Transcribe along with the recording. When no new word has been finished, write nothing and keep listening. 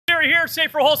here,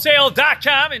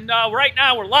 saferwholesale.com, and right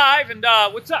now we're live. And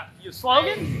what's up? Your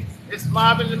slogan? It's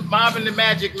Marvin the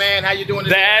Magic Man. How you doing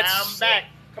today? I'm back.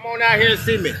 Come on out here and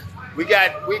see me. We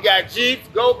got Jeeps,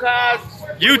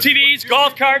 go-karts, UTVs,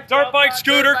 golf cart, dirt bike,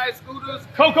 scooter,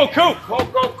 Coco Coupe.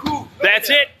 Coco Coupe. That's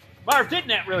it. Marv, did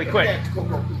that really quick.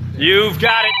 You've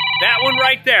got it. That one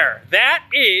right there. That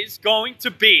is going to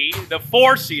be the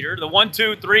 4-seater, the 1,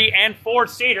 2, 3, and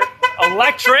 4-seater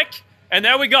electric. And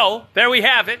there we go. There we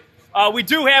have it. We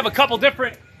do have a couple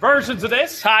different versions of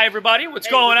this. Hi, everybody. What's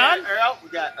going on? We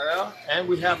got Earl, and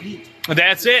we have heat.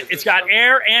 That's it. It's got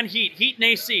air and heat and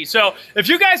AC. So if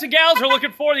you guys and gals are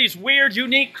looking for these weird,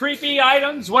 unique, creepy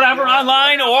items, whatever,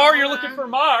 online, or you're looking for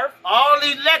Marv. All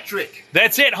electric.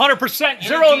 That's it. 100%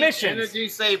 zero emissions. Energy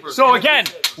saver. So again,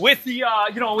 with the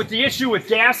with the issue with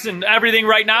gas and everything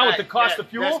right now, with the cost of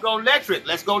fuel. Let's go electric.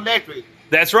 Let's go electric.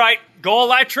 That's right. Go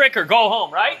electric or go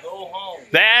home, right? Go home.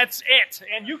 That's it.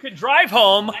 And you can drive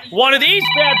home one of these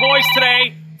bad boys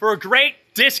today for a great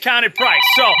discounted price.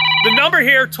 So the number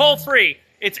here, toll free,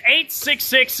 it's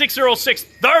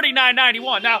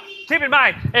 866-606-3991. Now, keep in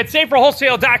mind, at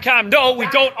saferwholesale.com, no, we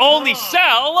don't only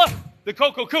sell the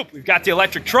Coco Coupe. We've got the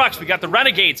electric trucks. We've got the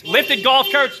Renegades, lifted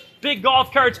golf carts, big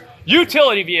golf carts,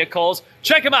 utility vehicles.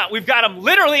 Check them out. We've got them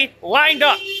literally lined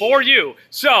up for you.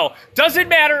 So, doesn't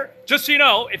matter, just so you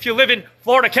know, if you live in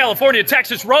Florida, California,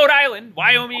 Texas, Rhode Island,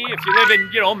 Wyoming, if you live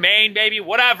in, Maine, maybe,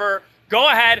 whatever, go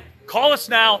ahead, call us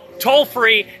now, toll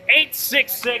free,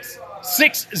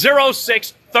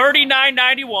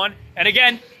 866-606-3991. And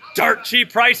again, dirt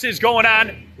cheap prices going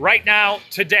on right now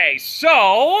today.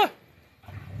 So,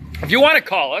 if you want to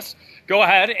call us, go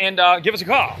ahead and give us a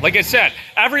call. Like I said,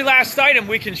 every last item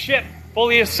we can ship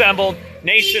fully assembled,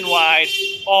 nationwide,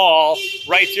 all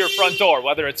right to your front door.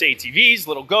 Whether it's ATVs,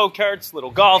 little go-karts,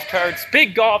 little golf carts,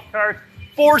 big golf carts,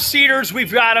 4-seaters,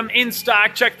 we've got them in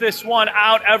stock. Check this one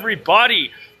out,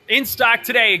 everybody. In stock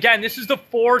today. Again, this is the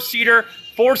 4-seater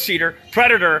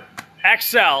Predator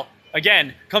XL.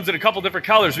 Again, comes in a couple different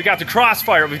colors. We got the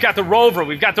Crossfire, we've got the Rover,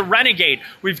 we've got the Renegade,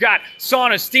 we've got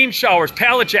saunas, steam showers,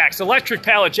 pallet jacks, electric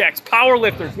pallet jacks, power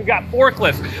lifters, we've got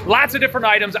forklifts, lots of different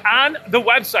items on the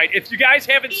website. If you guys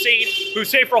haven't seen who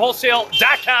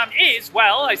saferwholesale.com is,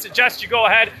 well, I suggest you go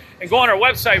ahead and go on our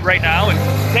website right now and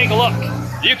take a look.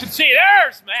 You can see,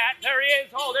 there's Matt, there he is,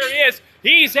 oh, there he is.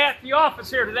 He's at the office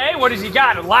here today. What has he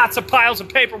got? Lots of piles of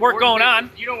paperwork going on.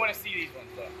 You don't want to see these ones,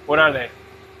 though. What are they?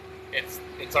 It's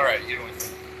all right. You don't want to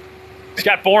see them. It's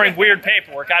got boring, weird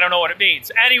paperwork. I don't know what it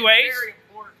means. Anyways, Very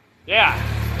important. yeah.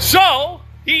 So,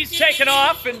 he's taking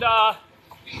off, and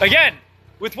again,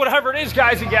 with whatever it is,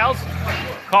 guys and gals,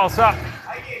 call us up.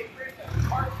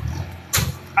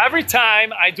 Every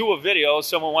time I do a video,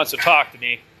 someone wants to talk to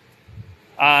me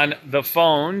on the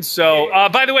phone. So,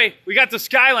 by the way, we got the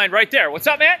Skyline right there. What's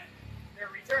up, Matt? They're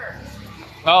returns.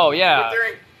 Oh, yeah. But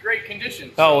they're in great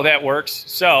condition. Oh, that works.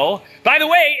 So, by the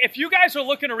way, if you guys are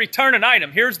looking to return an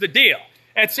item, here's the deal.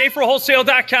 At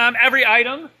saferwholesale.com, every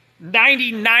item,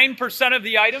 99% of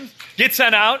the items get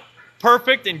sent out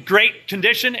perfect and great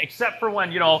condition, except for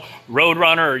when,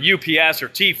 Roadrunner or UPS or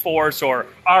T-Force or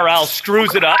RL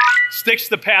screws it up, sticks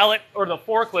the pallet or the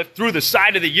forklift through the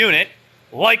side of the unit,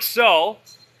 like so,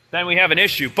 then we have an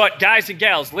issue. But guys and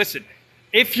gals, listen,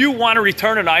 if you want to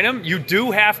return an item, you do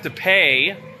have to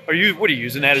pay. What are you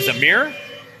using that as a mirror?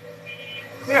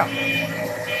 Yeah.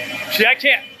 See, I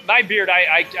can't, my beard,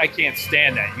 I can't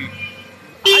stand that. How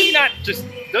do you not just,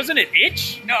 doesn't it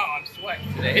itch? No, I'm sweating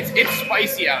today. It's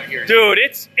spicy out here. Dude,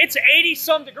 it's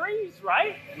 80-some degrees,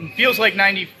 right? It feels like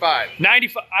 95.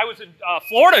 95. I was in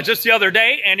Florida just the other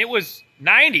day, and it was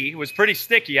 90. It was pretty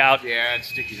sticky out. Yeah, it's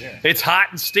sticky there. It's hot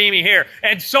and steamy here.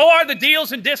 And so are the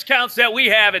deals and discounts that we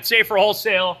have at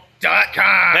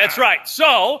saferwholesale.com. That's right.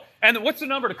 So, and what's the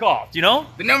number to call? Do you know?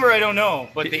 The number I don't know,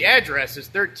 but the address is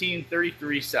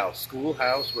 1333 South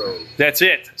Schoolhouse Road. That's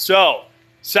it. So,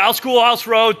 South Schoolhouse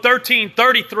Road,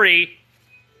 1333,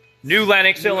 New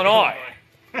Lenox, Illinois.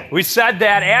 We said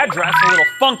that address a little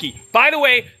funky. By the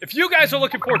way, if you guys are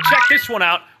looking for, check this one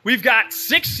out. We've got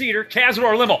 6-seater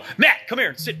Cazador limo. Matt, come here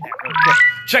and sit back really quick.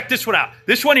 Check this one out.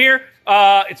 This one here,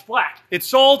 it's black. It's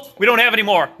sold. We don't have any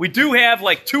more. We do have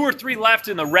like 2 or 3 left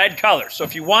in the red color. So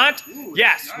if you want,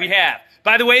 yes, we have.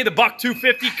 By the way, the Buck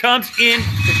 250 comes in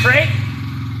the crate.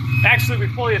 Actually, we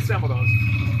fully assemble those.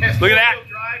 Look at that.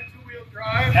 Two-wheel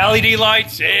drive. LED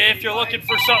lights, if you're looking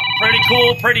for something pretty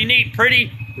cool, pretty neat,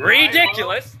 pretty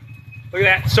ridiculous. Look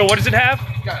at that. So what does it have?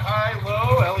 You got high,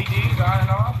 low, LEDs on and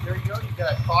off. There you go. You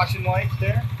got caution lights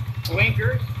there.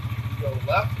 Blinkers. You go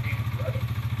left and right.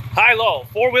 High, low,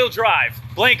 4-wheel drive,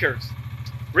 blinkers,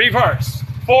 reverse,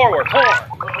 forward, horn.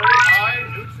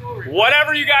 High, neutral, reverse.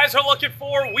 Whatever you guys are looking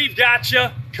for, we've got you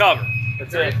covered.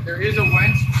 That's it. There is a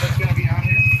winch that's going to be on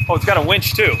here. Oh, it's got a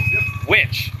winch too. Yep.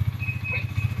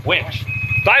 Winch.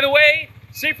 By the way,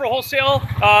 Safer Wholesale,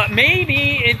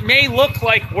 maybe it may look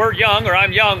like we're young or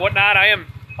I'm young, whatnot. I am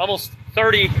almost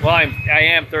 30. Well, I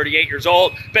am 38 years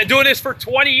old. Been doing this for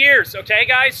 20 years, okay,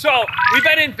 guys? So we've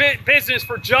been in business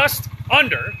for just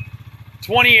under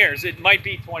 20 years. It might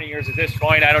be 20 years at this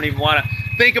point. I don't even want to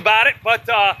think about it. But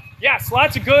yes,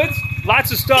 lots of goods,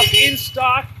 lots of stuff in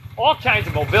stock, all kinds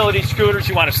of mobility scooters.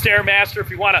 You want a Stairmaster, if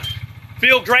you want to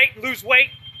feel great and lose weight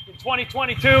in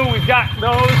 2022, we've got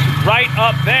those right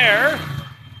up there.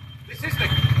 This is the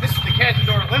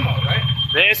Cazador limo, right?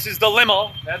 This is the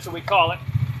limo. That's what we call it.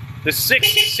 The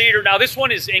 6-seater. Now, this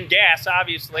one is in gas,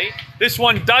 obviously. This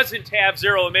one doesn't have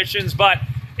zero emissions, but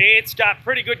it's got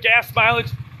pretty good gas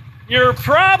mileage. You're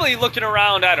probably looking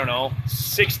around, I don't know,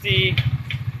 60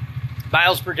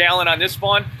 miles per gallon on this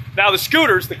one. Now, the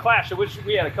scooters, the Clash, I wish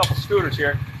we had a couple scooters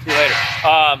here. See you later.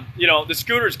 You know, the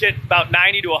scooters get about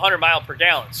 90 to 100 miles per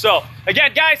gallon. So,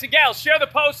 again, guys and gals, share the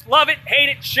post. Love it, hate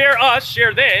it, share us,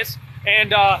 share this.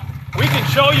 And we can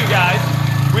show you guys.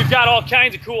 We've got all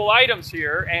kinds of cool items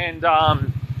here. And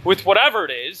with whatever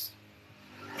it is,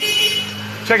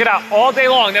 check it out all day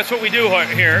long. That's what we do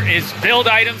here is build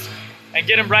items and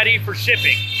get them ready for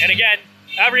shipping. And again,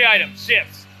 every item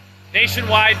ships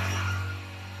nationwide.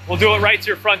 We'll do it right to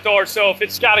your front door. So if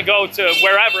it's got to go to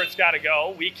wherever it's got to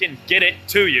go, we can get it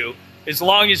to you as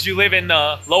long as you live in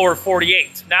the lower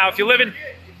 48. Now, if you live in...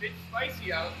 If it's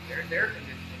spicy out, there's air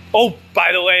conditioning. Oh,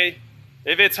 by the way,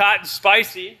 if it's hot and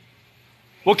spicy,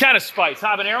 what kind of spice?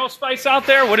 Habanero spice out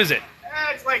there? What is it?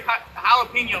 It's like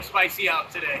jalapeno spicy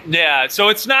out today. Yeah, so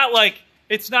it's not like...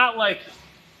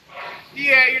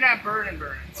 Yeah, you're not burning.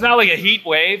 It's not like a heat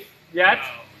wave yet. No.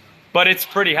 But it's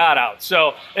pretty hot out.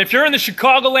 So if you're in the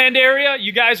Chicagoland area,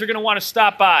 you guys are going to want to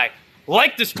stop by.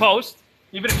 Like this post.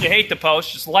 Even if you hate the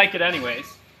post, just like it anyways.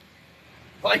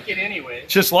 Like it anyways.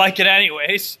 Just like it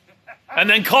anyways. And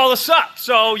then call us up.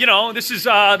 So, you know, this is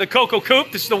the Coco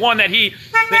Coupe. This is the one that the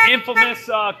infamous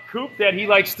coupe that he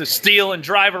likes to steal and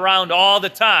drive around all the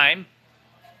time.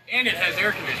 And it has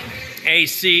air conditioning.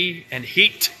 AC and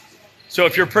heat. So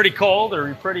if you're pretty cold or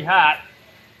you're pretty hot,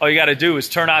 all you got to do is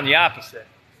turn on the opposite.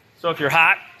 So if you're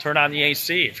hot, turn on the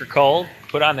AC. If you're cold,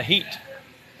 put on the heat.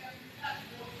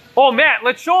 Oh, Matt,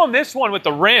 let's show them this one with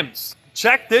the rims.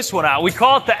 Check this one out. We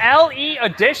call it the LE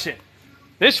Edition.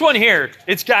 This one here,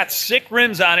 it's got sick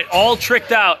rims on it, all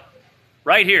tricked out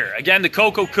right here. Again, the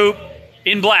Coco Coupe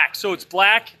in black. So it's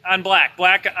black on black,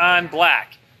 black on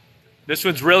black. This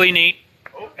one's really neat.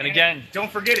 Oh, and again,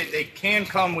 don't forget it. They can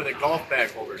come with a golf bag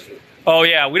holder too. Oh,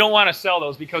 yeah. We don't want to sell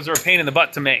those because they're a pain in the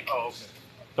butt to make. Oh, okay.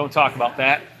 Don't talk about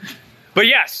that. But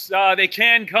yes, they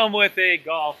can come with a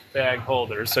golf bag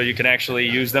holder, so you can actually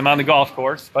use them on the golf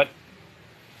course. But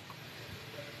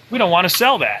we don't want to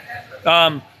sell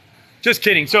that. Just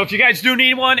kidding. So if you guys do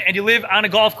need one and you live on a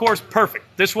golf course, perfect.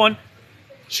 This one,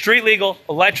 street legal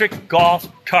electric golf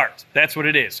cart. That's what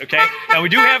it is, okay? Now we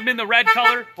do have them in the red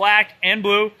color, black, and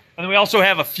blue. And then we also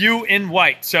have a few in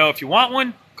white. So if you want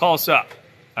one, call us up.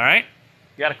 All right?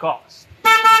 You got to call us.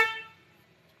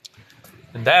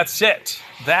 And that's it.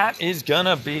 That is going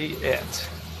to be it.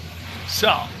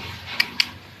 So,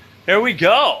 here we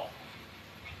go.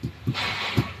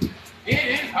 It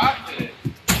is hot today.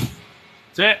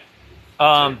 That's it.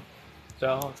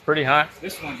 So, it's pretty hot.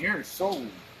 This one here is sold.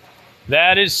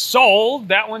 That is sold.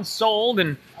 That one's sold.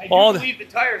 And I all do believe the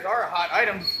tires are a hot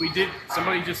item.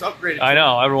 Somebody just upgraded. I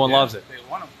know. Everyone loves it. They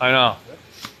want them. I know.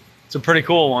 It's a pretty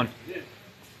cool one. It is.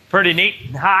 Pretty neat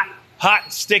and hot.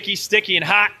 Hot, sticky and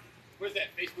hot. Where's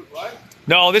that, Facebook Live?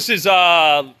 No, this is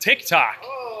TikTok.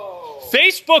 Oh.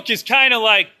 Facebook is kind of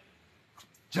like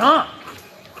junk.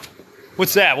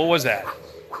 What's that? What was that?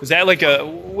 Is that like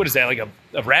what is that, like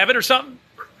a rabbit or something?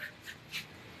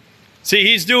 See,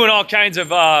 he's doing all kinds of...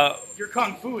 Your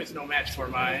Kung Fu is no match for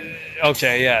mine.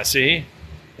 Okay, yeah, see?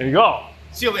 There you go.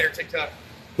 See you later, TikTok.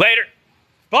 Later.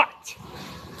 But,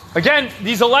 again,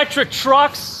 these electric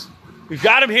trucks, we've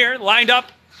got them here, lined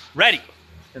up, ready.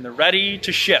 And they're ready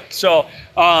to ship. So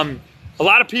a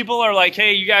lot of people are like,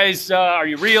 hey, you guys, are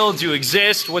you real? Do you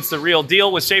exist? What's the real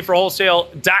deal with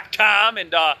saferwholesale.com?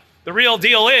 And the real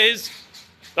deal is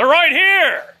they're right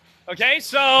here. Okay,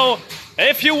 so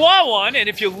if you want one, and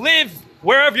if you live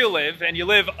wherever you live, and you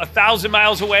live 1,000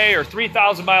 miles away or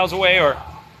 3,000 miles away or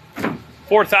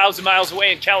 4,000 miles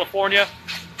away in California,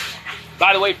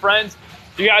 by the way, friends,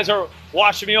 if you guys are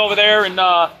watching me over there in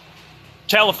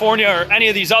California or any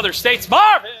of these other states.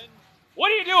 Marvin, what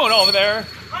are you doing over there?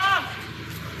 Mom,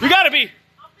 You got to be.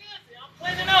 I'm busy. I'm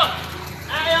cleaning up.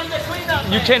 I am the cleanup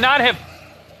man. You cannot have.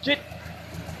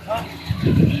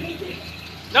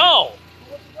 No,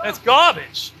 that's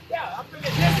garbage. Yeah, I'm finna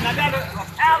listen. I got a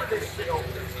pallet of this shit over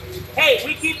here. Hey,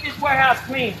 we keep this warehouse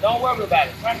clean. Don't worry about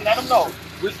it. Let them know.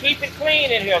 We keep it clean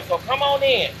in here, so come on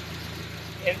in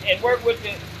and work with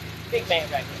the big man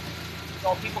right here. We're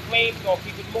gonna keep it clean. We're gonna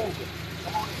keep it moving.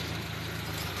 Come on in.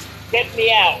 Check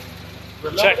me out.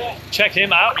 Check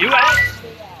him out. You out?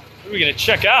 Who are we gonna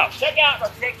check out? Check out or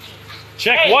check me.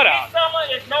 Check hey, what this out? Summer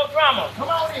is no drama. Come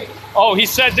on in. Oh, he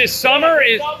said this summer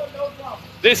is. No drama.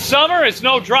 This summer is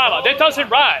no drama. That doesn't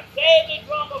rhyme. Say the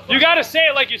drama. You got to say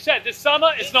it like you said. This summer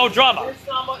is no drama. This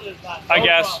summer is not. I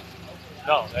guess.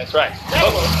 No, that's right.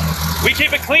 But we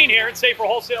keep it clean here at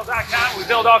SaferWholesale.com. We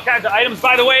build all kinds of items.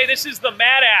 By the way, this is the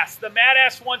Madass, the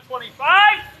Madass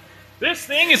 125. This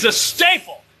thing is a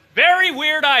staple. Very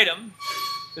weird item.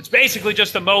 It's basically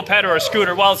just a moped or a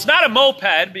scooter. Well, it's not a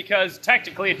moped because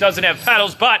technically it doesn't have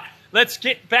pedals, but let's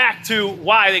get back to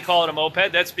why they call it a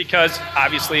moped. That's because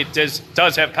obviously it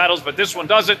does have pedals, but this one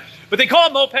doesn't. But they call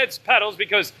mopeds pedals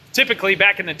because typically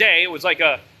back in the day it was like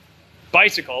a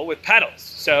bicycle with pedals.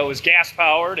 So it was gas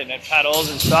powered and had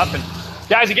pedals and stuff. And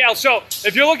guys and gals, so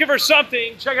if you're looking for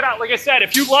something, check it out. Like I said,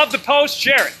 if you love the post,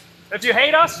 share it. If you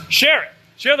hate us, share it.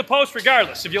 Share the post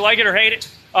regardless if you like it or hate it.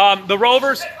 The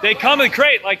Rovers, they come in a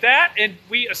crate like that, and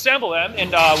we assemble them,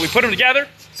 and we put them together.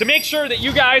 So make sure that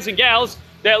you guys and gals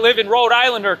that live in Rhode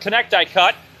Island or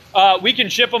Connecticut, we can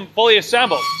ship them fully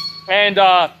assembled. And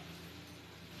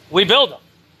we build them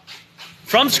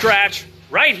from scratch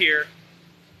right here,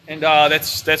 and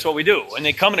that's what we do. And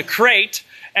they come in a crate,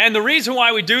 and the reason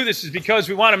why we do this is because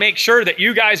we want to make sure that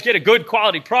you guys get a good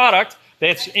quality product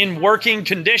that's in working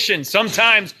condition.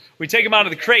 Sometimes we take them out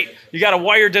of the crate. You got a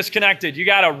wire disconnected. You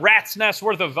got a rat's nest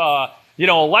worth of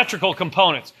electrical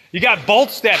components. You got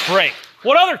bolts that break.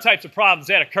 What other types of problems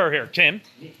that occur here, Kim?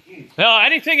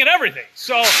 Anything and everything.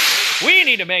 So we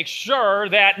need to make sure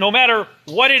that no matter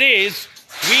what it is,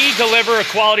 we deliver a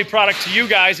quality product to you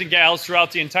guys and gals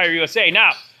throughout the entire USA.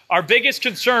 Now, our biggest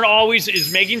concern always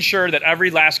is making sure that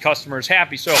every last customer is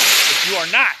happy. So if you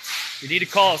are not, you need to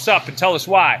call us up and tell us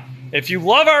why. If you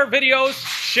love our videos,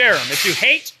 share them. If you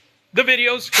hate the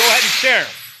videos, go ahead and share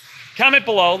them. Comment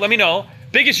below, let me know.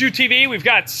 Biggest UTV, we've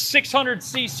got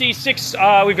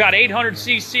 600cc, we've got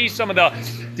 800cc, some of the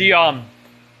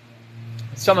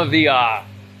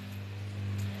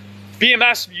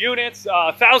BMS units,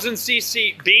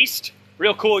 1000cc Beast,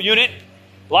 real cool unit,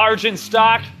 large in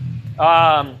stock.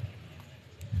 By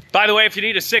the way, if you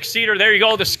need a 6-seater, there you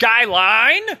go, the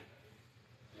Skyline.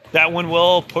 That one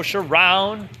will push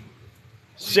around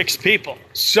 6 people.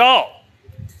 So,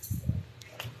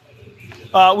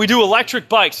 we do electric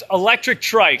bikes, electric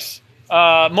trikes,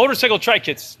 motorcycle trike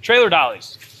kits, trailer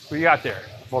dollies. What you got there?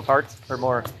 More parts or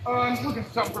more? I'm looking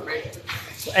for something for me.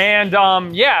 And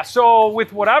yeah, so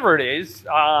with whatever it is,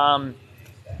 like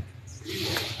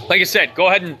I said, go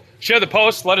ahead and share the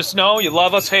post. Let us know. You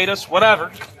love us, hate us,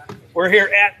 whatever. We're here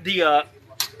at the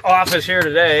office here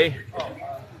today.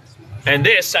 And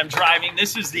this I'm driving,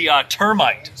 this is the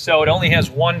Termite. So it only has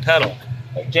one pedal,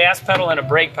 a gas pedal and a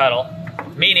brake pedal,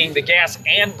 meaning the gas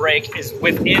and brake is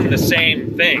within the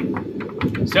same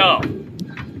thing. So,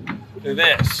 do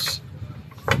this.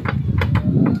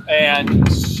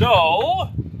 And so,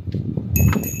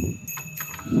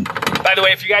 by the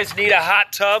way, if you guys need a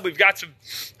hot tub, we've got some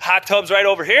hot tubs right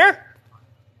over here.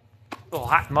 A little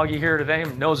hot and muggy here today.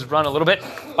 My nose is running a little bit.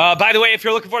 By the way, if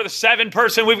you're looking for the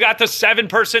 7-person, we've got the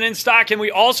 7-person in stock, and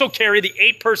we also carry the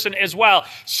 8-person as well.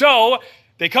 So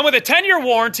they come with a 10-year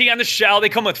warranty on the shell. They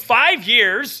come with 5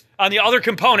 years on the other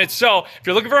components. So if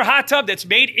you're looking for a hot tub that's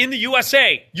made in the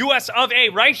USA, US of A,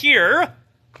 right here,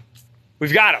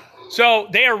 we've got them. So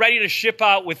they are ready to ship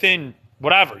out within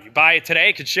whatever. You buy it today,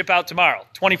 it could ship out tomorrow.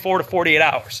 24 to 48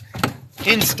 hours.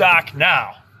 In stock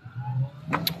now.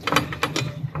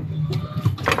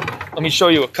 Let me show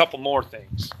you a couple more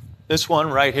things. This one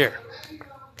right here.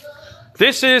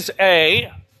 This is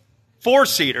a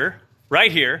 4-seater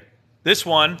right here. This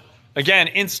one, again,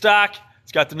 in stock.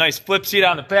 It's got the nice flip seat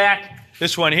on the back.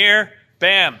 This one here,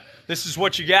 bam. This is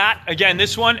what you got. Again,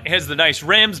 this one has the nice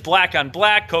rims, black on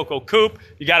black, Cocoa Coupe.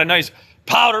 You got a nice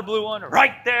powder blue one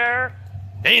right there.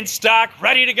 In stock,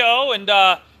 ready to go. And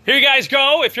here you guys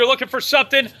go. If you're looking for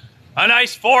something, a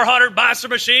nice 400 monster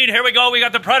machine. Here we go. We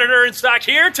got the Predator in stock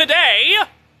here today.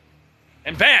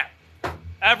 And bam.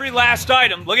 Every last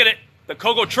item. Look at it. The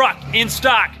Cocoa truck in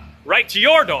stock. Right to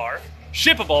your door.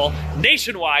 Shippable.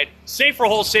 Nationwide.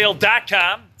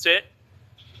 SaferWholesale.com. That's it.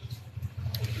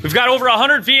 We've got over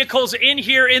 100 vehicles in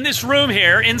here, in this room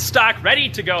here, in stock, ready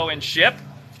to go and ship.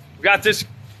 We've got this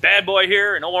bad boy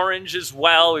here in orange as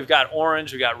well. We've got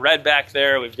orange. We've got red back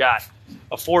there. We've got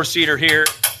a 4-seater here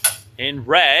in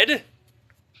red. A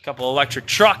couple electric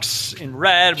trucks in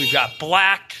red. We've got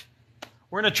black.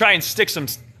 We're going to try and stick some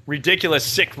ridiculous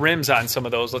sick rims on some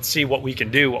of those. Let's see what we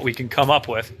can do, what we can come up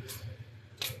with.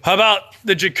 How about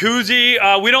the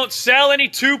jacuzzi? We don't sell any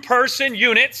 2-person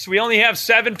units. We only have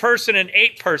 7-person and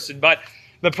 8-person. But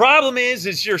the problem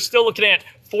is you're still looking at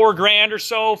 $4,000 or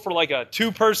so for like a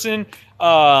 2-person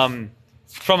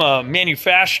from a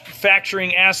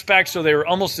manufacturing aspect. So they were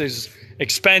almost as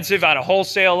expensive on a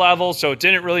wholesale level. So it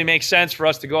didn't really make sense for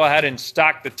us to go ahead and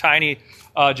stock the tiny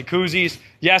jacuzzis.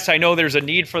 Yes, I know there's a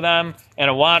need for them and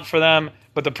a want for them.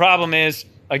 But the problem is,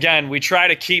 again, we try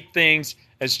to keep things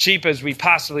as cheap as we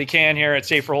possibly can here at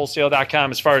saferwholesale.com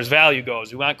as far as value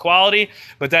goes. We want quality,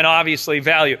 but then obviously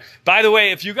value. By the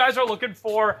way, if you guys are looking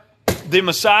for the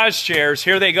massage chairs,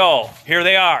 here they go. Here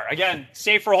they are. Again,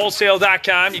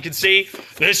 saferwholesale.com. You can see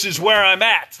this is where I'm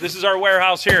at. This is our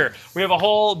warehouse here. We have a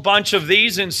whole bunch of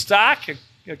these in stock, a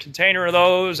container of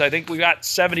those. I think we got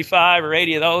 75 or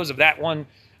 80 of those of that one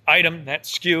item, that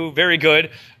SKU. Very good.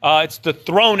 It's the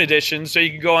Throne edition, so you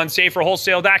can go on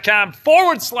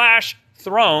saferwholesale.com/Throne,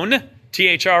 Throne,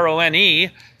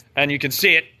 and you can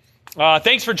see it.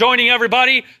 Thanks for joining,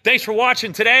 everybody. Thanks for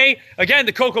watching today. Again,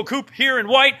 the Cocoa Coop here in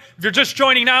white. If you're just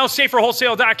joining now,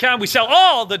 saferwholesale.com. We sell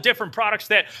all the different products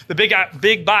that the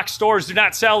big box stores do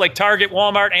not sell, like Target,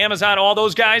 Walmart, Amazon, all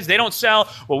those guys. They don't sell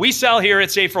what we sell here at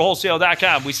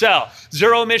saferwholesale.com. We sell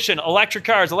zero-emission electric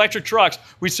cars, electric trucks.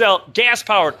 We sell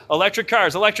gas-powered electric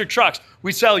cars, electric trucks.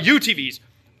 We sell UTVs.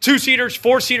 2-seaters,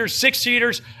 4-seaters,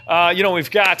 6-seaters.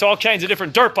 We've got all kinds of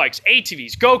different dirt bikes,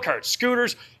 ATVs, go-karts,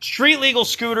 scooters, street-legal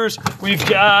scooters. We've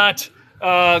got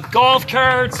golf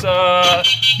carts,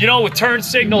 with turn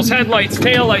signals, headlights,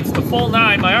 taillights, the full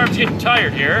 9. My arm's getting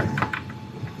tired here.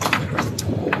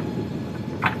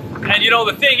 And,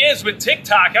 the thing is with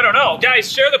TikTok, I don't know.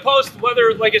 Guys, share the post,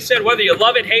 whether, like I said, whether you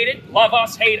love it, hate it, love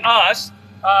us, hate us.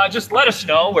 Just let us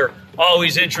know. We're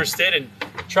always interested in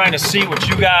trying to see what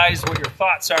your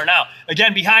thoughts are. Now,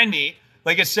 again, behind me,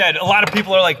 like I said, a lot of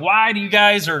people are like, why do you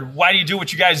do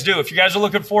what you guys do? If you guys are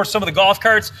looking for some of the golf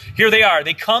carts, here they are.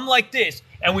 They come like this,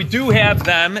 and we do have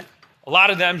them, a lot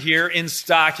of them here in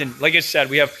stock. And like I said,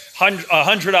 we have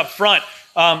 100 up front.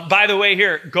 By the way,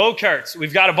 here, go-karts.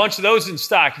 We've got a bunch of those in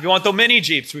stock. If you want the mini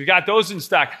Jeeps, we've got those in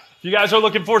stock. If you guys are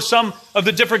looking for some of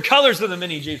the different colors of the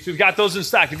mini Jeeps, we've got those in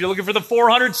stock. If you're looking for the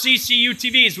 400cc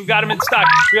UTVs, we've got them in stock.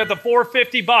 We got the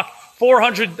 $450,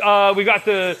 400, we got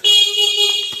the,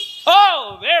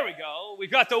 oh, there we go. We've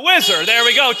got the Whizzer. There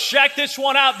we go. Check this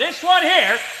one out. This one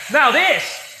here. Now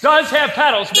this does have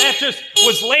pedals. Matt just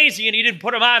was lazy and he didn't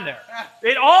put them on there.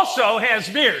 It also has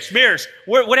mirrors. Mirrors.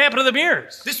 What happened to the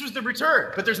mirrors? This was the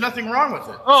return, but there's nothing wrong with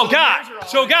it. Oh, God.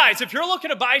 So, guys, if you're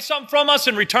looking to buy something from us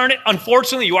and return it,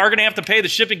 unfortunately, you are going to have to pay the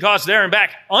shipping costs there and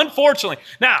back. Unfortunately.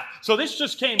 Now, so this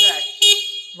just came back.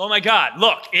 Oh, my God.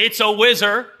 Look, it's a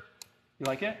Whizzer. You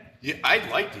like it? Yeah, I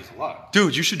like these a lot.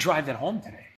 Dude, you should drive that home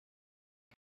today.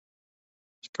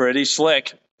 It's pretty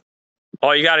slick.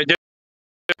 All you got to do.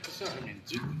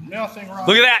 Nothing wrong.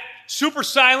 Look at that. Super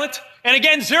silent. And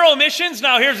again, zero emissions.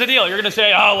 Now, here's the deal. You're going to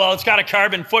say, oh, well, it's got a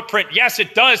carbon footprint. Yes,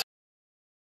 it does.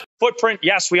 Footprint.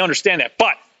 Yes, we understand that.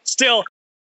 But still,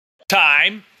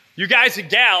 time, you guys and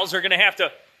gals are going to have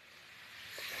to.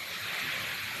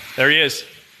 There he is.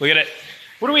 Look at it.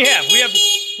 What do we have?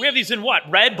 We have these in what?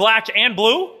 Red, black, and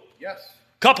blue? Yes.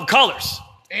 Couple colors.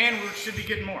 And we should be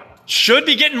getting more. Should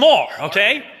be getting more,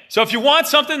 okay? So if you want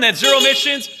something that's zero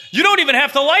emissions, you don't even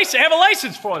have to have a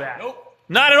license for that. Nope.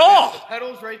 Not at all. The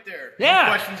pedals right there. Yeah. No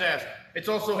questions asked. It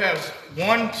also has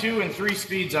 1, 2, and 3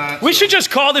 speeds on it. We should just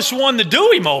call this one the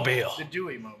Dewey Mobile. The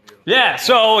Dewey Mobile. Yeah,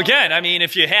 so again, I mean,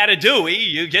 if you had a Dewey,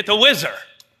 you get the Whizzer.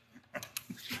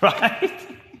 Right?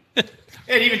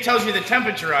 It even tells you the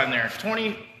temperature on there.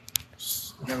 20.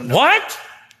 What?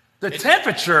 The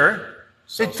temperature?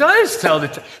 It does tell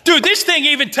dude, this thing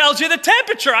even tells you the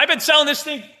temperature. I've been selling this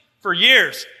thing for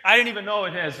years. I didn't even know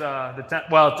it has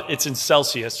well, it's in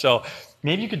Celsius, so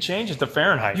maybe you could change it to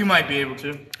Fahrenheit. You might be able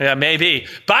to. Yeah, maybe.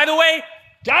 By the way,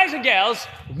 guys and gals,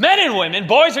 men and women,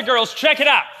 boys and girls, check it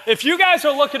out. If you guys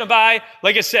are looking to buy,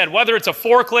 like I said, whether it's a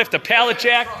forklift, a pallet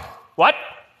jack, what?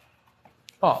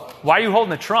 Oh, why are you holding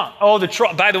the trunk? Oh, the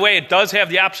trunk. By the way, it does have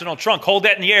the optional trunk. Hold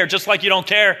that in the air just like you don't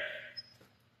care.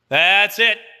 That's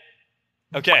it.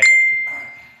 Okay.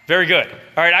 Very good.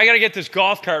 All right, I got to get this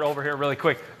golf cart over here really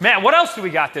quick. Matt, what else do we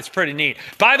got that's pretty neat?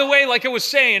 By the way, like I was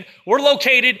saying, we're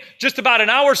located just about an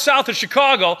hour south of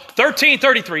Chicago,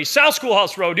 1333 South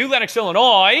Schoolhouse Road, New Lenox,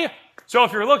 Illinois. So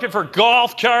if you're looking for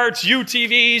golf carts,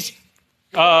 UTVs,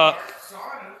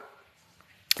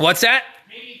 What's that?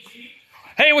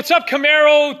 Hey, what's up,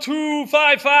 Camaro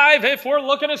 255? If we're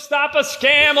looking to stop a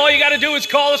scam, all you got to do is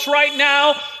call us right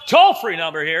now. Toll-free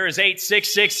number here is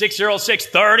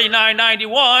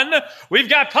 866-606-3991. We've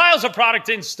got piles of product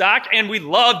in stock, and we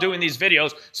love doing these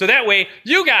videos, so that way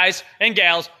you guys and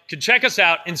gals can check us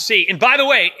out and see. And by the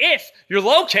way, if you're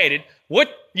located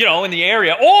in the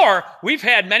area, or we've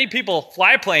had many people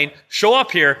fly a plane, show up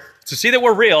here to see that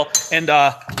we're real, and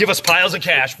give us piles of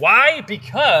cash. Why?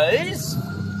 Because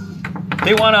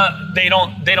they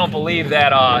don't believe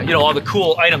that all the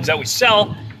cool items that we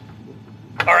sell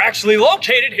are actually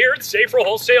located here at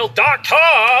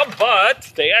saferwholesale.com,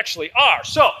 but they actually are.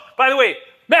 So, by the way,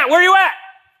 Matt, where are you at?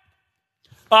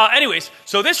 Anyways,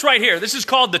 so this right here, this is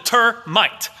called the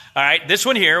Termite. All right, this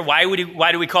one here, why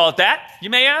do we call it that, you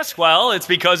may ask? Well, it's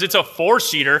because it's a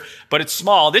 4-seater, but it's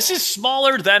small. This is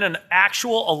smaller than an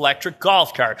actual electric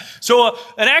golf cart. So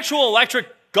an actual electric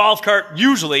golf cart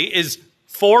usually is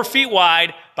 4 feet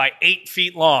wide by 8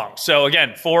 feet long. So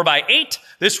again, 4 by 8.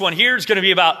 This one here is going to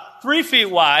be about 3 feet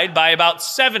wide by about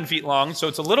 7 feet long. So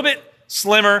it's a little bit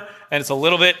slimmer, and it's a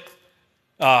little bit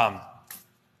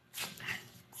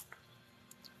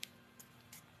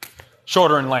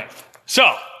shorter in length.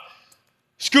 So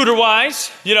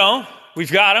scooter-wise,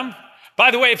 we've got them. By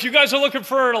the way, if you guys are looking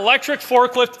for an electric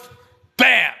forklift,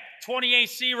 bam, 20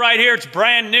 AC right here. It's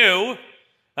brand new.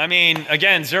 I mean,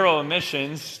 again, 0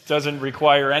 emissions, doesn't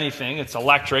require anything. It's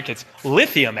electric. It's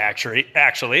lithium,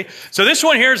 actually. So this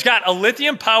one here has got a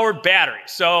lithium-powered battery.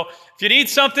 So if you need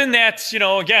something that's,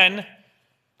 again,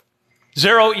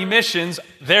 0 emissions,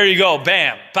 there you go,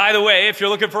 bam. By the way, if you're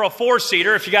looking for a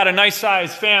 4-seater, if you got a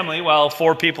nice-sized family, well,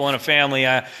 4 people in a family,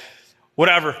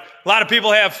 whatever. A lot of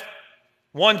people have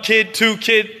 1 kid, 2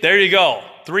 kid, there you go.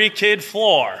 3-kid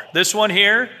floor. This one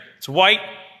here, it's white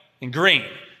and green.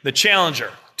 The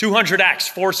Challenger,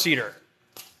 200X, 4-seater.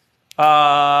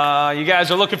 You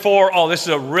guys are looking for, this is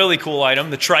a really cool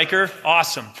item, the Triker,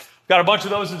 awesome. Got a bunch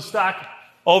of those in stock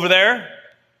over there.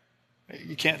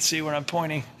 You can't see where I'm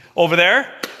pointing. Over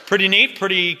there, pretty neat,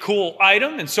 pretty cool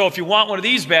item. And so if you want one of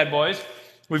these bad boys,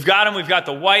 we've got them. We've got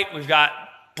the white, we've got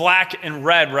black and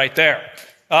red right there.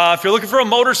 If you're looking for a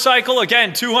motorcycle,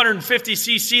 again,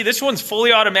 250cc. This one's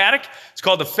fully automatic. It's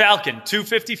called the Falcon,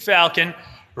 250 Falcon.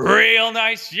 Real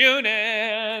nice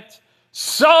unit.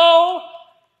 So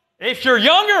if you're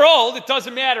young or old, it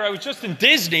doesn't matter. I was just in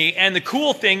Disney, and the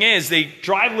cool thing is they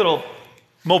drive little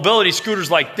mobility scooters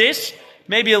like this.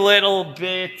 Maybe a little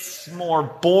bit more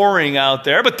boring out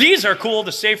there, but these are cool,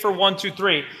 the Safer 1, 2,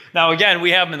 3. Now, again,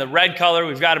 we have them in the red color.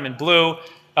 We've got them in blue,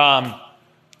 a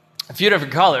few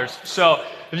different colors. So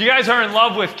if you guys are in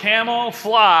love with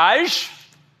camouflage,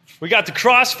 we got the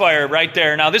Crossfire right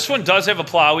there. Now, this one does have a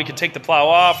plow. We can take the plow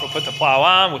off or put the plow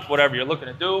on with whatever you're looking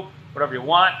to do, whatever you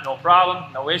want, no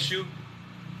problem, no issue,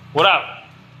 whatever.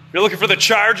 If you're looking for the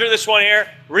Charger, this one here,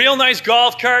 real nice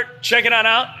golf cart. Check it on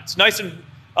out. It's nice and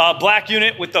black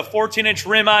unit with the 14-inch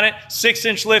rim on it,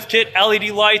 6-inch lift kit, LED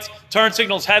lights, turn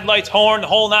signals, headlights, horn, the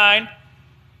whole 9.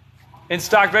 In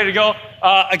stock, ready to go.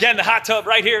 Again, the hot tub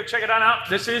right here. Check it on out.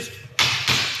 This is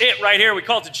it right here. We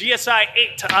call it the GSI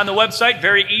 8 on the website.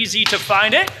 Very easy to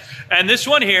find it. And this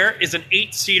one here is an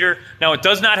 8-seater. Now, it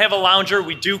does not have a lounger.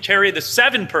 We do carry the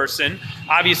 7-person.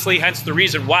 Obviously, hence the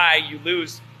reason why you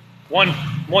lose one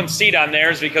seat on there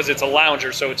is because it's a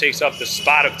lounger, so it takes up the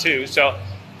spot of 2. So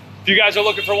if you guys are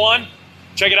looking for one,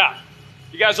 check it out.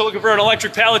 If you guys are looking for an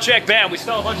electric pallet jack, bam, we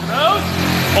sell a bunch of those.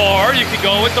 Or you could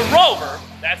go with the Rover.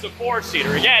 That's a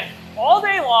 4-seater. Again, all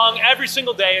day long, every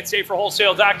single day at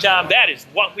saferwholesale.com. That is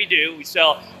what we do. We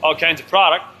sell all kinds of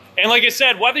product. And like I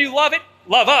said, whether you love it,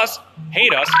 love us,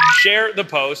 hate us, share the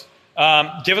post,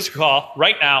 give us a call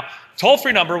right now.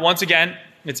 Toll-free number, once again,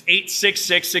 it's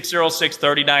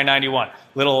 866-606-3991.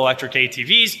 Little electric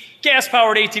ATVs,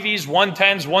 gas-powered ATVs,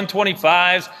 110s,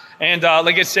 125s. And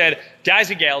like I said,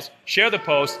 guys and gals, share the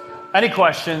post. Any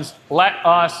questions, let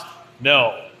us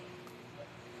know.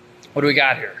 What do we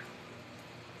got here?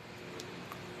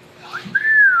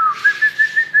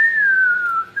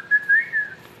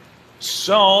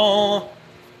 So,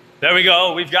 there we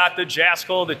go. We've got the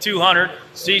Jaskol, the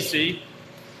 200cc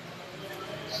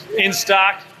in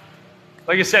stock.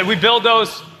 Like I said, we build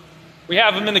those. We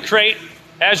have them in the crate.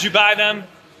 As you buy them,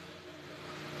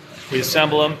 we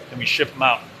assemble them and we ship them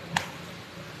out.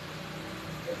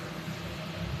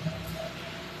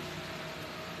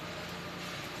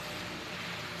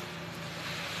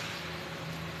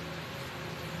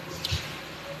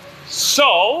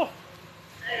 So,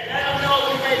 hey, let them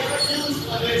know we made good use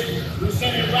for this. We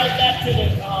send it right back to the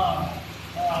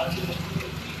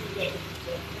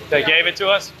they gave it to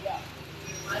us? Yeah.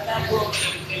 Right back to them,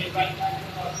 they gave it right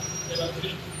back to us.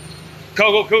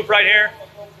 Cocoa Coupe right here.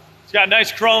 It's got a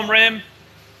nice chrome rim,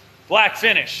 black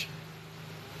finish.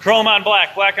 Chrome on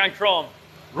black, black on chrome.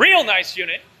 Real nice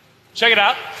unit. Check it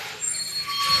out.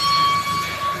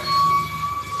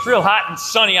 It's real hot and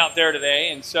sunny out there today,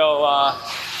 and so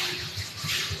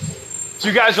if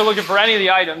you guys are looking for any of the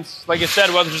items, like I said,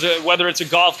 whether it's a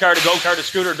golf cart, a go-kart, a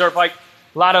scooter, a dirt bike,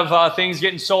 a lot of things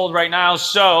getting sold right now.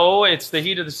 So it's the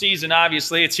heat of the season,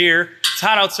 obviously. It's here. It's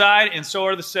hot outside, and so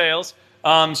are the sales.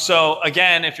 So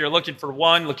again, if you're looking for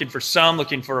one, looking for some,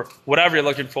 looking for whatever you're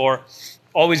looking for,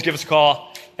 always give us a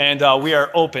call. And we are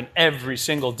open every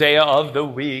single day of the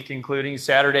week, including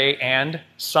Saturday and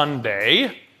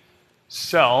Sunday.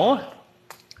 So,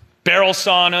 barrel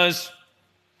saunas.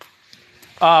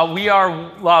 We are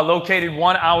located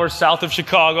 1 hour south of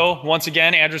Chicago. Once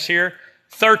again, address here,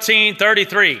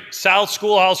 1333 South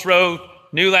Schoolhouse Road,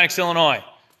 New Lenox, Illinois.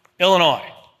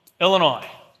 Illinois.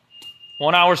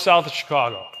 1 hour south of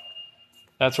Chicago.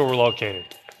 That's where we're located.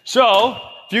 So,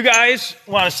 if you guys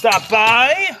want to stop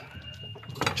by,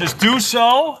 just do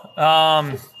so.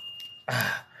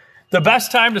 The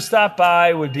best time to stop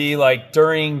by would be like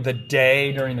during the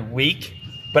day, during the week.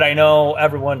 But I know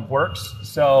everyone works,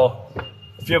 so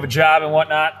if you have a job and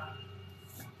whatnot,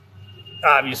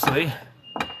 obviously,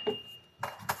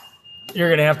 you're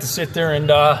going to have to sit there and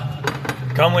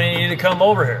come when you need to come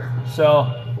over here. So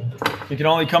if you can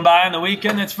only come by on the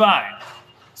weekend, that's fine.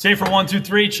 Safer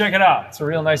 123, check it out. It's a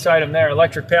real nice item there.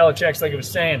 Electric pallet jacks, like I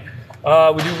was saying.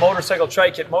 We do motorcycle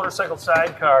tri-kit, motorcycle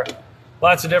sidecar,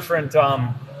 lots of different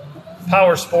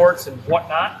power sports and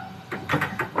whatnot.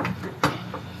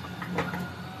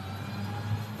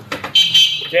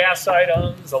 Gas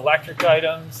items, electric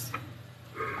items.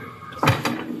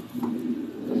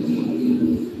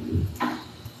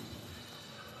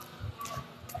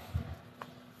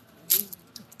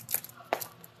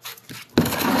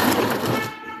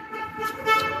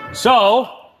 So,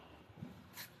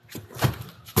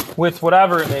 with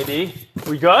whatever it may be,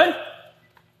 we good?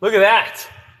 Look at that.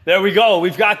 There we go.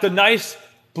 We've got the nice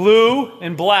blue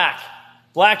and black.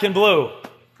 Black and blue.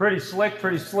 Pretty slick,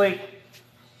 pretty sleek.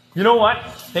 You know what?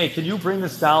 Hey, can you bring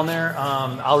this down there?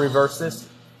 I'll reverse this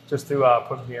just to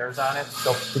put mirrors on it.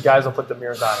 So the guys will put the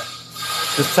mirrors on it.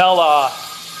 Just tell,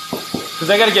 because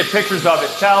I got to get pictures of it.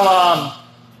 Tell,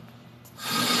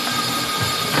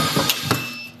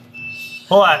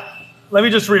 hold on. Let me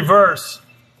just reverse.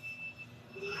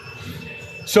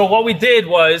 So what we did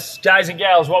was, guys and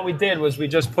gals, what we did was we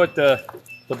just put the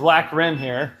black rim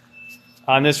here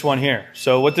on this one here.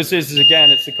 So what this is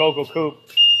again, it's the Cocoa Coupe.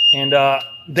 And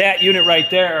that unit right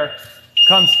there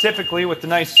comes typically with the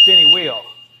nice skinny wheel.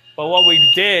 But what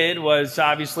we did was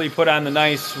obviously put on the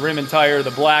nice rim and tire,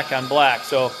 the black on black.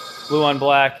 So blue on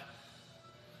black.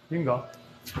 You can go.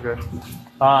 We're good.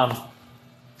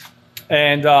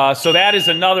 So that is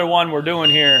another one we're doing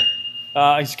here.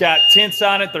 It's got tints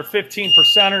on it. They're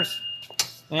 15%ers.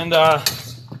 And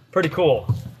pretty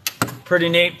cool. Pretty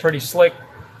neat, pretty slick.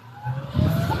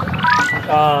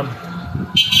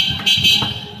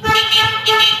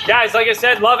 Guys, like I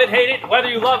said, love it, hate it. Whether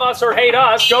you love us or hate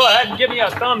us, go ahead and give me a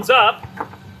thumbs up.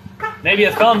 Maybe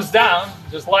a thumbs down.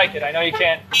 Just like it. I know you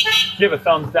can't give a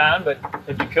thumbs down, but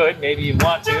if you could, maybe you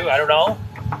want to. I don't know.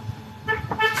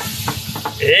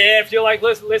 If you like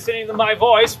listening to my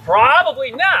voice,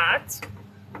 probably not.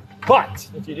 But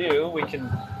if you do, we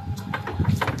can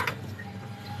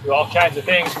do all kinds of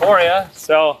things for you.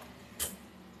 So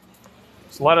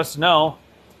just let us know.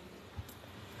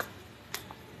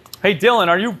 Hey Dylan,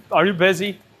 are you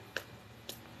busy?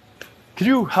 Could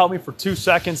you help me for 2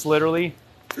 seconds, literally?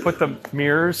 Put the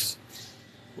mirrors.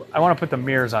 I want to put the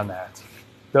mirrors on that.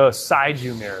 The side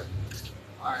view mirror.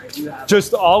 All right, you have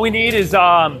Just all we need is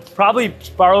probably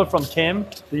borrowed from Kim,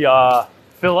 the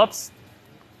Phillips.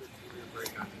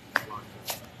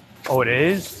 Oh, it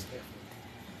is?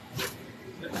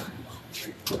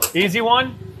 Easy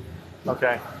one?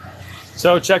 Okay.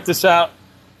 So check this out.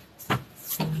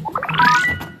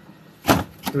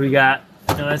 We got,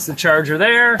 that's the charger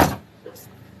there.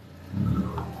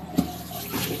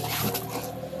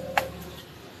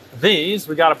 These,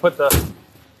 we got to put the...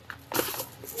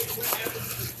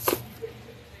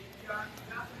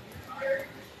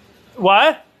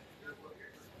 What?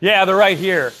 Yeah, they're right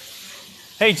here.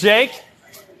 Hey, Jake.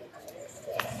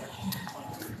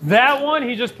 That one,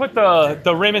 he just put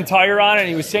the rim and tire on it, and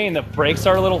he was saying the brakes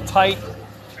are a little tight.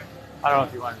 I don't know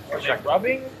if you want to check.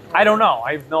 rubbing? I don't know.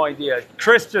 I have no idea.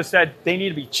 Chris just said they need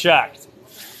to be checked.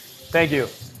 Thank you.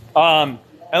 And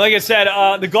like I said,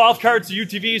 the golf carts, the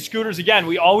UTVs, scooters, again,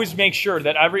 we always make sure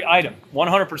that every item,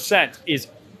 100%, is,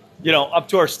 up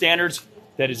to our standards,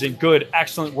 that is in good,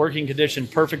 excellent working condition,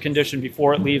 perfect condition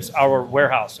before it leaves our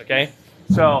warehouse, okay?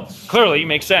 So clearly it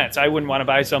makes sense. I wouldn't want to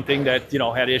buy something that, you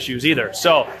know, had issues either.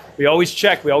 So we always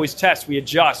check, we always test, we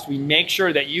adjust, we make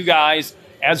sure that you guys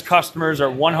as customers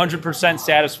are 100%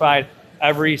 satisfied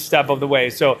every step of the way.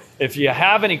 So if you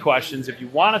have any questions, if you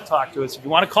want to talk to us, if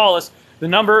you want to call us, the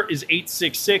number is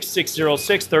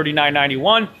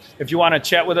 866-606-3991. If you want to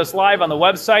chat with us live on the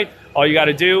website, all you got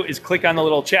to do is click on the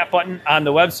little chat button on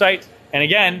the website. And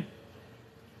again,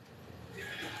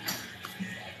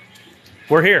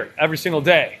 we're here every single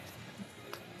day.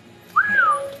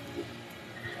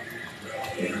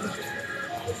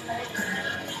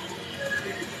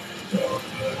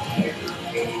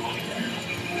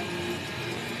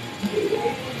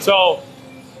 So,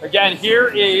 again, here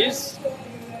is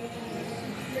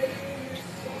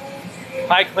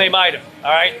high claim item,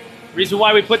 all right? Reason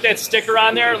why we put that sticker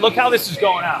on there, look how this is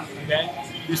going out, okay?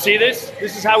 You see this?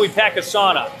 This is how we pack a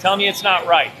sauna. Tell me it's not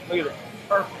right. Look at this,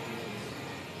 perfect.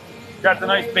 Got the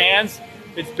nice bands.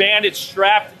 It's band, it's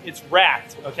strapped, it's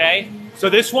racked, okay? So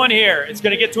this one here, it's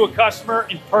gonna get to a customer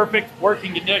in perfect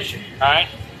working condition, all right?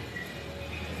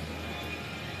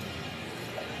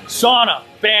 Sauna,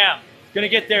 bam, gonna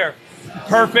get there,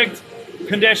 perfect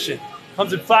condition.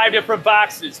 Comes in 5 different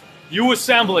boxes. You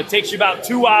assemble it, takes you about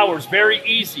 2 hours, very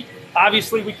easy.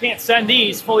 Obviously, we can't send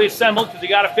these fully assembled because they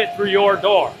gotta fit through your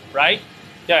door, right?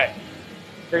 Okay,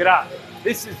 check it out.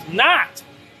 This is not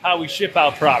how we ship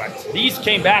out products. These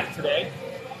came back today.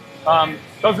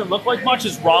 Doesn't look like much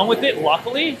is wrong with it,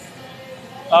 luckily.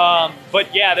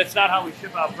 But yeah, that's not how we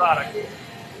ship out products.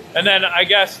 And then I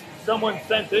guess someone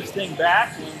sent this thing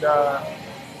back and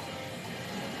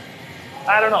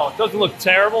I don't know, it doesn't look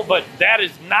terrible, but that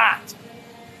is not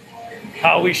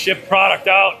how we ship product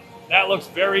out. That looks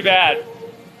very bad.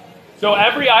 So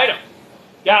every item,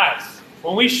 guys,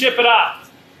 when we ship it out,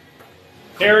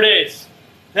 here it is.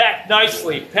 Packed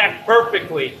nicely, packed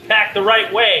perfectly, packed the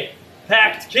right way,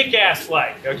 packed kick-ass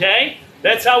like, okay?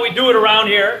 That's how we do it around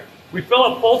here. We fill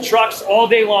up full trucks all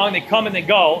day long. They come and they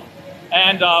go.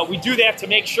 And we do that to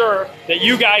make sure that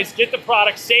you guys get the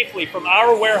product safely from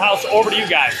our warehouse over to you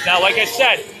guys. Now, like I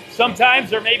said, sometimes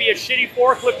there may be a shitty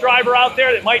forklift driver out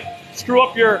there that might screw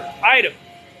up your item.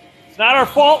 It's not our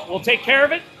fault. We'll take care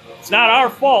of it. It's not our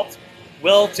fault.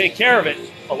 We'll take care of it.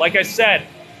 But like I said,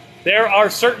 there are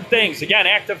certain things. Again,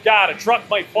 act of God. A truck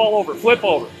might fall over, flip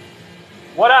over.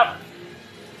 Whatever.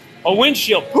 A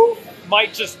windshield, poof,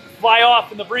 might just fly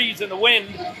off in the breeze and the wind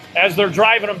as they're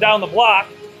driving them down the block.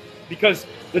 Because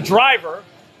the driver,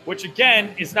 which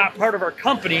again is not part of our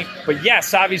company, but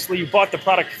yes, obviously you bought the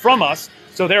product from us,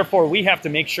 so therefore we have to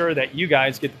make sure that you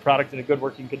guys get the product in a good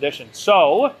working condition.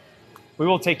 So we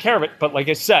will take care of it, but like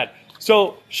I said,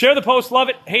 so share the post, love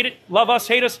it, hate it, love us,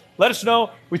 hate us, let us know.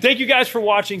 We thank you guys for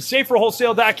watching,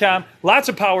 saferwholesale.com, lots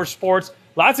of power sports,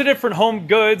 lots of different home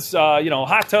goods, you know,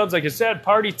 hot tubs, like I said,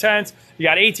 party tents, you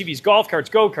got ATVs, golf carts,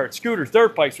 go-karts, scooters,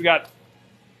 dirt bikes, we got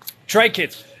trike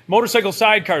kits, motorcycle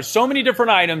sidecars, so many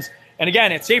different items. And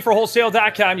again, at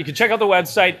saferwholesale.com, you can check out the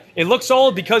website. It looks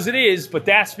old because it is, but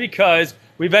that's because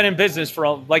we've been in business for,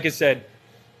 like I said,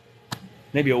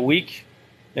 maybe a week,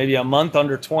 maybe a month,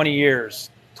 under 20 years.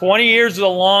 20 years is a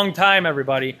long time,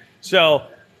 everybody. So,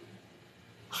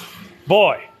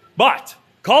 boy, but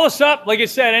call us up. Like I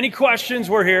said, any questions,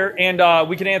 we're here, and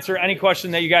we can answer any question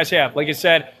that you guys have. Like I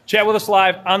said, chat with us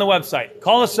live on the website.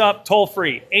 Call us up, toll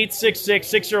free,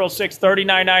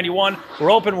 866-606-3991.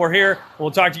 We're open, we're here. We'll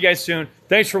talk to you guys soon.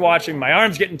 Thanks for watching. My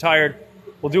arm's getting tired.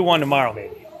 We'll do one tomorrow,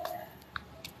 maybe.